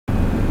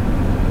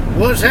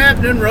What's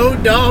happening,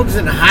 road dogs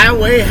and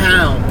highway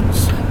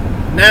hounds?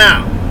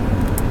 Now,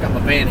 got my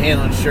Van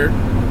Halen shirt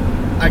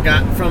I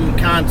got from a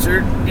concert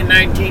in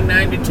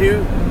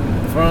 1992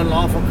 for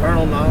Unlawful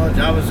Carnal Knowledge.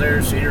 I was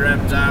there, Cedar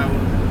Rapids, Iowa,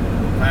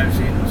 5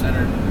 Season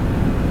Center.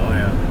 Oh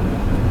yeah.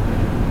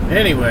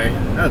 Anyway,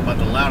 that was about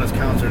the loudest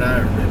concert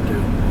I ever been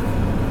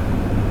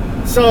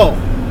to. So,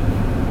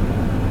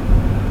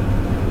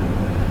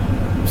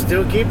 I'm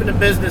still keeping the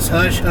business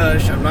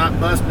hush-hush. I'm not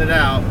busting it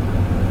out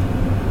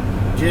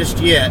just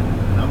yet.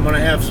 I'm going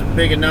to have some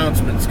big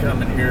announcements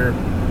coming here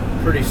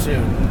pretty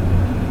soon.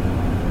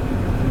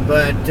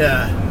 But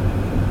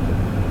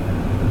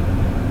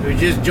we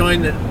just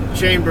joined the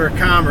Chamber of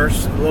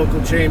Commerce, the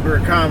local Chamber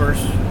of Commerce,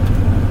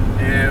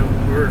 and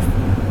we're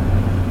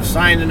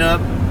signing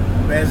up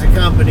as a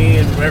company,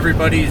 and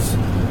everybody's,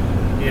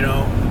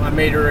 I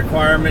made a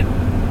requirement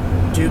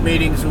 2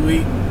 meetings a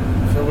week,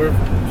 so we're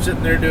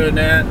sitting there doing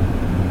that.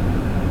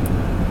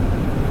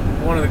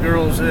 One of the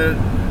girls said,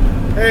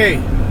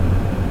 hey,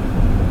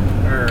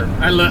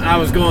 I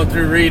was going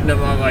through reading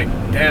them. I was like,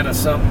 Dad,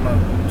 something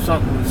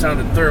that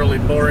sounded thoroughly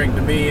boring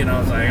to me, and I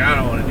was like, I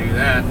don't want to do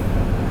that.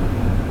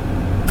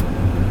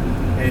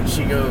 And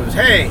she goes,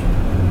 hey,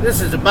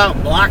 this is about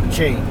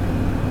blockchain.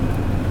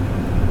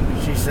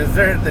 She says,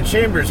 the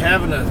Chamber's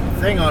having a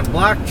thing on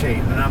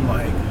blockchain, and I'm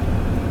like,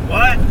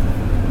 what?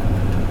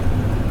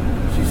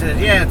 She says,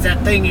 yeah, it's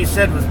that thing you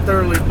said was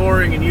thoroughly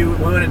boring, and you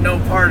wanted no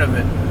part of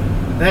it.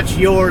 That's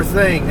your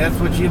thing. That's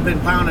what you've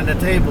been pounding the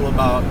table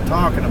about,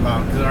 talking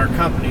about, because our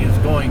company is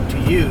going to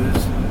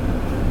use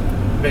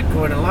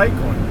Bitcoin and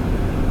Litecoin.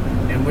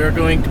 And we're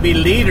going to be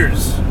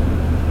leaders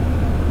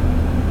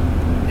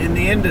in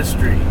the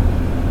industry.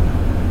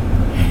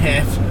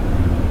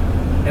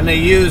 And they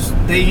use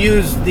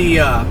the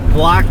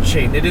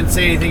blockchain. They didn't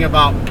say anything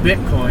about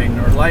Bitcoin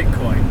or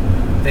Litecoin.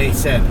 They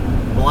said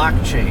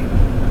blockchain,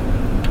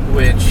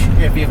 which,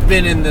 if you've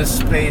been in this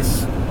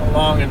space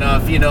long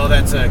enough,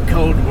 that's a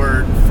code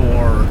word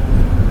for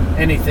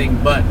anything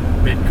but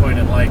Bitcoin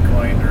and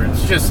Litecoin, or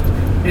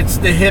it's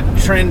the hip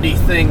trendy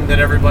thing that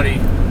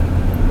everybody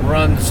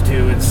runs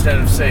to instead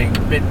of saying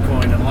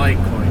Bitcoin and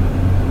Litecoin.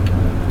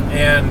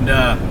 And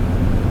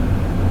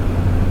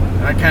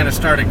I kind of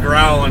started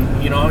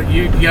growling. You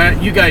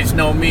guys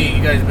know me.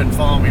 You guys have been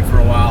following me for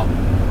a while,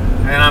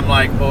 and I'm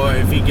like, boy,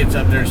 if he gets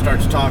up there and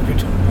starts talking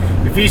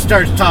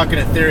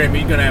Ethereum,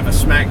 he's gonna have a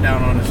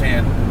smackdown on his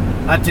hand.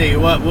 I tell you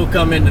what, we'll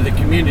come into the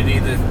community,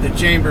 the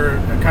Chamber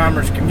of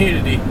Commerce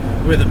community,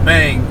 with a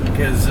bang,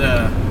 because,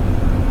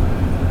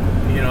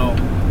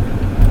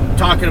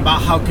 talking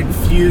about how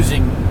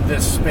confusing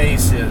this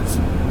space is.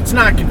 It's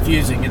not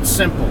confusing, it's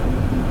simple.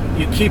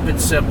 You keep it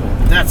simple.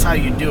 That's how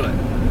you do it.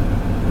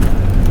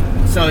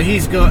 So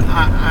he's going,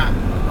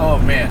 oh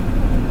man,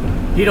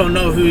 he don't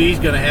know who he's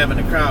going to have in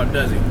the crowd,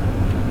 does he?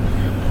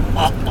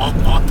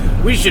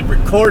 We should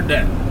record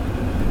that.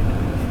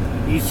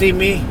 You see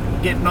me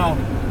getting all...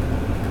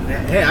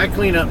 Hey, I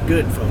clean up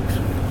good, folks.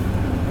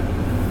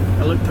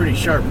 I look pretty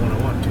sharp when I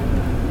want to.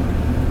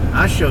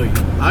 I'll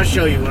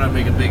show you when I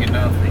make a big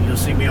announcement. You'll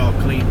see me all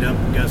cleaned up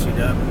and gussied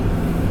up.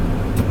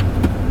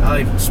 I'll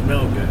even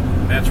smell good.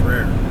 That's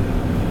rare.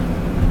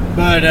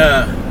 But,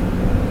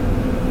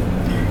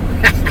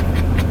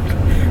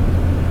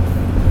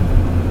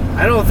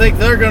 I don't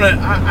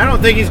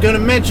think he's gonna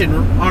mention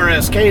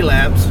RSK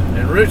Labs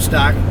and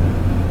Rootstock.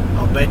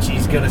 I'll bet you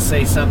he's gonna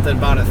say something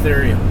about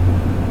Ethereum.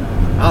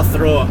 I'll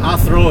throw a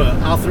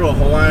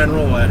Hawaiian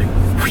roll at him.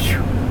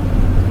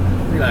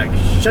 Be like,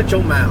 shut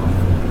your mouth.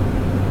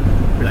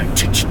 Be like,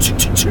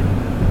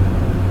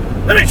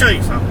 let me show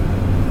you something.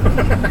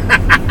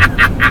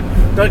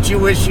 Don't you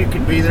wish you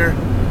could be there?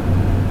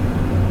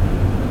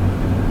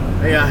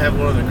 Hey, I have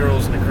one of the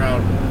girls in the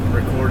crowd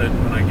recorded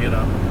when I get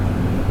up,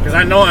 because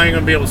I know I ain't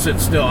gonna be able to sit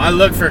still. I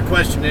looked for a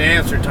question and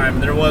answer time,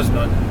 and there was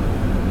none.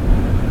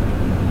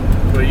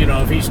 But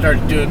if he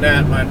starts doing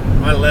that,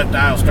 my left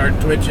eye will start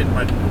twitching.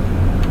 My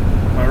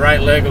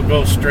right leg will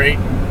go straight.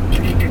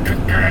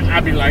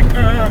 I'll be like,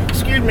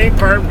 excuse me,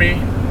 pardon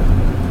me.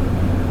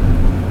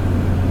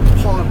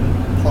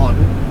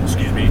 Pardon.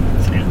 Excuse me.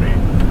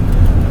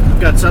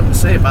 Got something to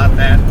say about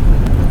that.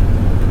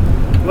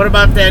 What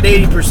about that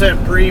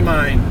 80%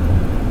 pre-mine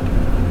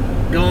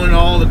going to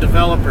all the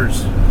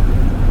developers?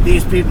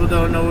 These people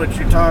don't know what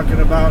you're talking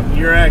about.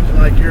 You're acting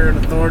like you're an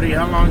authority.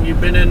 How long you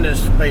been in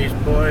this space,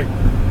 boy?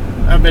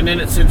 I've been in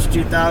it since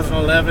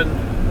 2011.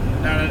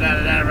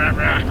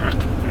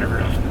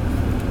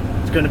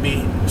 It's going to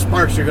be,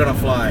 sparks are going to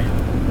fly.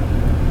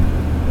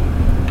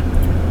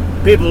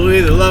 People will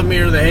either love me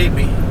or they hate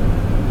me.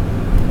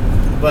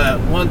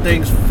 But one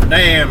thing's for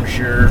damn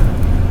sure.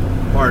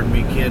 Pardon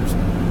me, kids.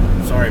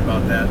 Sorry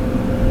about that.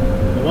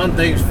 But one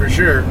thing's for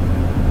sure.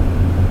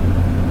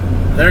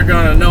 They're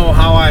going to know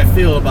how I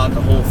feel about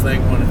the whole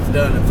thing when it's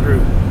done and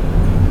through.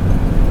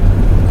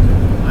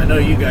 I know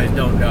you guys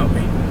don't doubt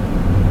me.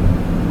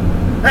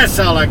 That's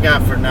all I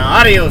got for now.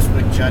 Adios,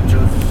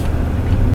 muchachos.